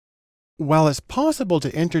While it's possible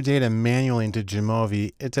to enter data manually into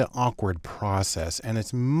Jamovi, it's an awkward process, and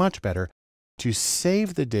it's much better to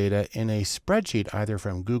save the data in a spreadsheet either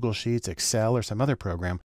from Google Sheets, Excel, or some other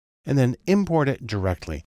program, and then import it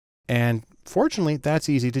directly. And fortunately, that's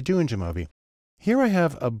easy to do in Jamovi. Here I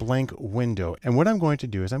have a blank window, and what I'm going to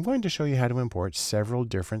do is I'm going to show you how to import several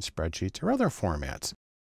different spreadsheets or other formats.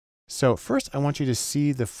 So first, I want you to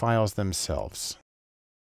see the files themselves.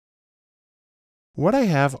 What I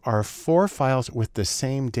have are 4 files with the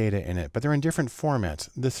same data in it, but they're in different formats.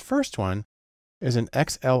 This first one is an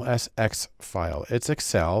XLSX file. It's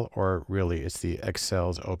Excel, or really it's the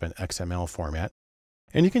Excel's Open XML format.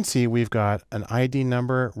 And you can see we've got an ID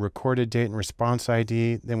number, recorded date and response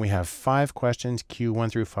ID. Then we have 5 questions,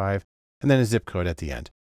 Q1 through 5, and then a zip code at the end.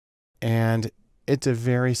 And it's a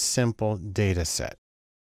very simple data set.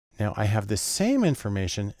 Now I have the same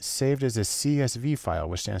information saved as a CSV file,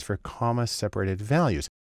 which stands for comma separated values.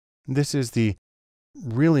 This is the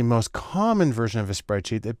really most common version of a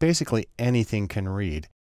spreadsheet that basically anything can read.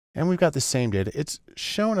 And we've got the same data. It's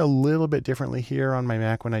shown a little bit differently here on my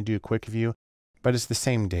Mac when I do quick view, but it's the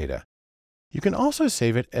same data. You can also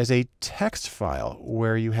save it as a text file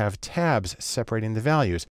where you have tabs separating the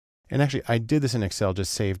values. And actually I did this in Excel,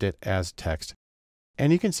 just saved it as text.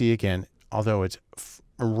 And you can see again, although it's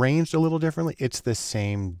arranged a little differently, it's the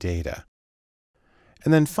same data.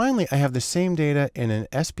 And then finally, I have the same data in an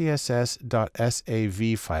SPSS.sav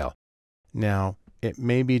file. Now, it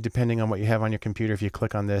may be depending on what you have on your computer. If you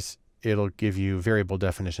click on this, it'll give you variable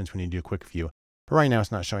definitions when you do quick view. But right now,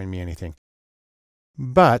 it's not showing me anything.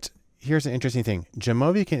 But here's the interesting thing.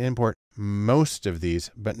 Jamovi can import most of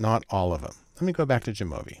these, but not all of them. Let me go back to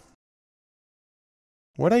Jamovi.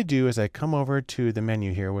 What I do is I come over to the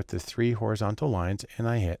menu here with the 3 horizontal lines and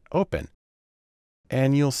I hit open.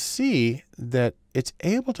 And you'll see that it's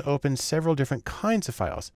able to open several different kinds of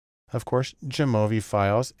files. Of course, Jamovi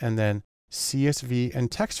files and then CSV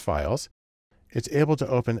and text files. It's able to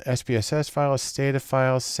open SPSS files, Stata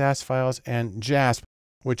files, SAS files, and JASP,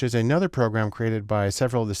 which is another program created by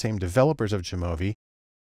several of the same developers of Jamovi.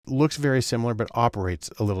 Looks very similar, but operates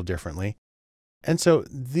a little differently. And so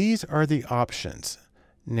these are the options.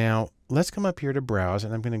 Now, let's come up here to browse,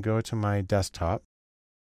 and I'm going to go to my desktop.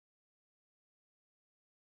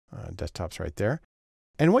 Desktop's right there.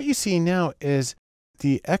 And what you see now is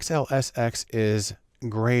the XLSX is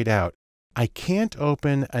grayed out. I can't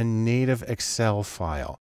open a native Excel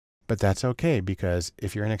file, but that's okay because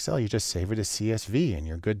if you're in Excel, you just save it as CSV and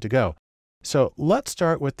you're good to go. So let's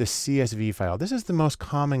start with the CSV file. This is the most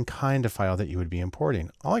common kind of file that you would be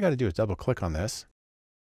importing. All I got to do is double click on this.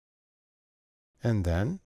 And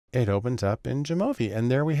then it opens up in Jamovi. And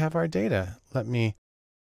there we have our data. Let me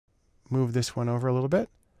move this one over a little bit.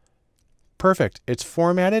 Perfect. It's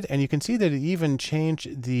formatted, and you can see that it even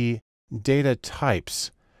changed the data types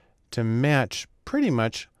to match pretty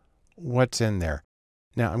much what's in there.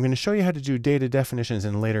 Now, I'm going to show you how to do data definitions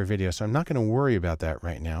in a later video, so I'm not going to worry about that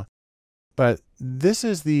right now. But this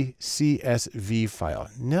is the CSV file.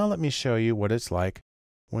 Now let me show you what it's like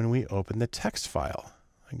when we open the text file.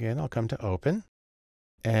 Again, I'll come to open.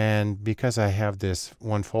 And because I have this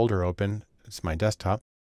one folder open, it's my desktop,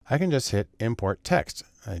 I can just hit import text.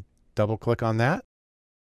 I double click on that.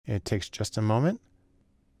 It takes just a moment.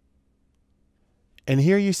 And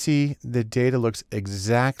here you see the data looks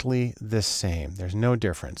exactly the same. There's no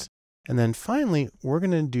difference. And then finally, we're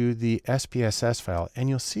going to do the SPSS file. And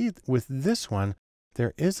you'll see with this one,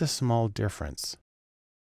 there is a small difference.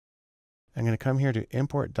 I'm going to come here to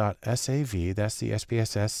import.sav. That's the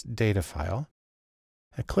SPSS data file.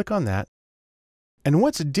 I click on that. And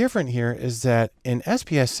what's different here is that in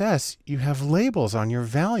SPSS, you have labels on your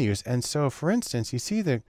values. And so, for instance, you see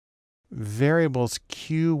the variables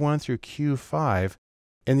Q1 through Q5.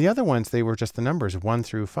 In the other ones, they were just the numbers 1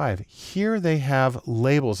 through 5. Here they have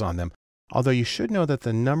labels on them. Although you should know that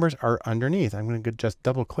the numbers are underneath. I'm going to just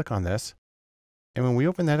double click on this. And when we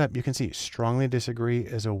open that up, you can see strongly disagree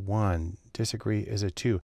is a 1, disagree is a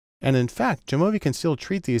 2. And in fact, Jamovi can still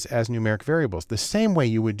treat these as numeric variables, the same way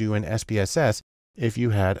you would do in SPSS if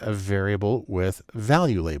you had a variable with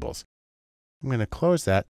value labels. I'm going to close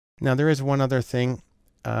that. Now there is one other thing.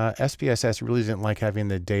 SPSS really didn't like having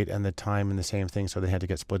the date and the time in the same thing, so they had to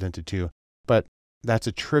get split into 2. But that's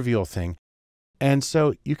a trivial thing. And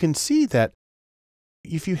so you can see that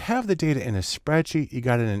if you have the data in a spreadsheet, you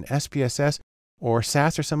got it in SPSS or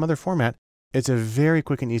SAS or some other format, it's a very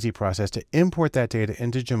quick and easy process to import that data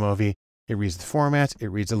into Jamovi. It reads the formats, it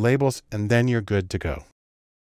reads the labels, and then you're good to go.